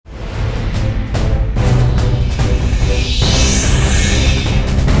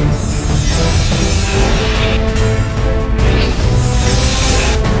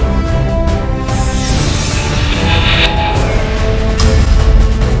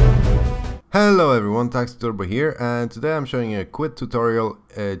Hello everyone, Taxi Turbo here, and today I'm showing you a quick tutorial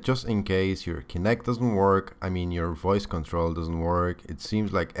just in case your Kinect doesn't work. I mean, your voice control doesn't work. It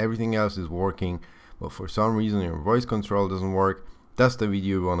seems like everything else is working, but for some reason your voice control doesn't work. That's the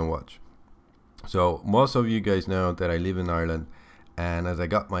video you want to watch. So most of you guys know that I live in Ireland, and as I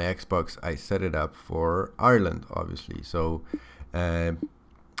got my Xbox I set it up for Ireland, obviously. So and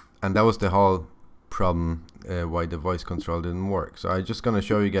that was the whole problem why the voice control didn't work. So I'm just gonna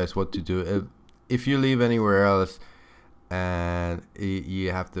show you guys what to do if you live anywhere else and you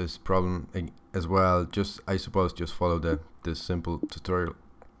have this problem as well. I suppose just follow this simple tutorial.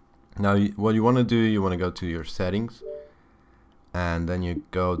 Now what you want to do, you want to go to your settings, and then you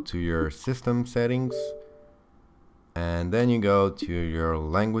go to your system settings, and then you go to your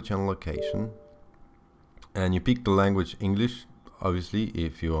language and location, and you pick the language English, obviously,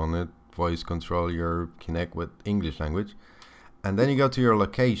 if you want it voice control your Kinect with English language. And then you go to your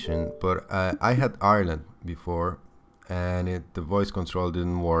location, but I had Ireland before, and the voice control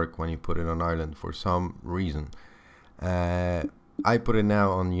didn't work when you put it on Ireland for some reason. I put it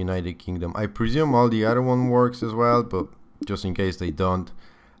now on United Kingdom. I presume all the other one works as well, but just in case they don't,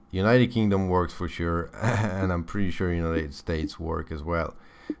 United Kingdom works for sure, and I'm pretty sure United States work as well.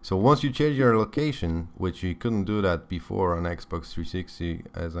 So once you change your location, which you couldn't do that before on Xbox 360,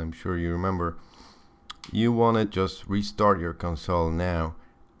 as I'm sure you remember, you want to just restart your console now,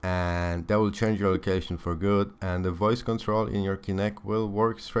 and that will change your location for good, and the voice control in your Kinect will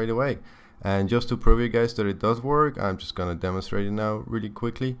work straight away. And just to prove you guys that it does work, I'm just gonna demonstrate it now really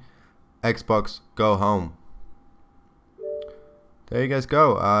quickly. Xbox, go home. There you guys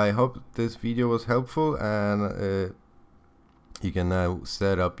go. I hope this video was helpful, and you can now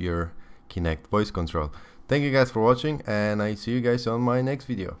set up your Kinect voice control. Thank you guys for watching, and I see you guys on my next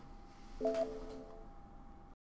video.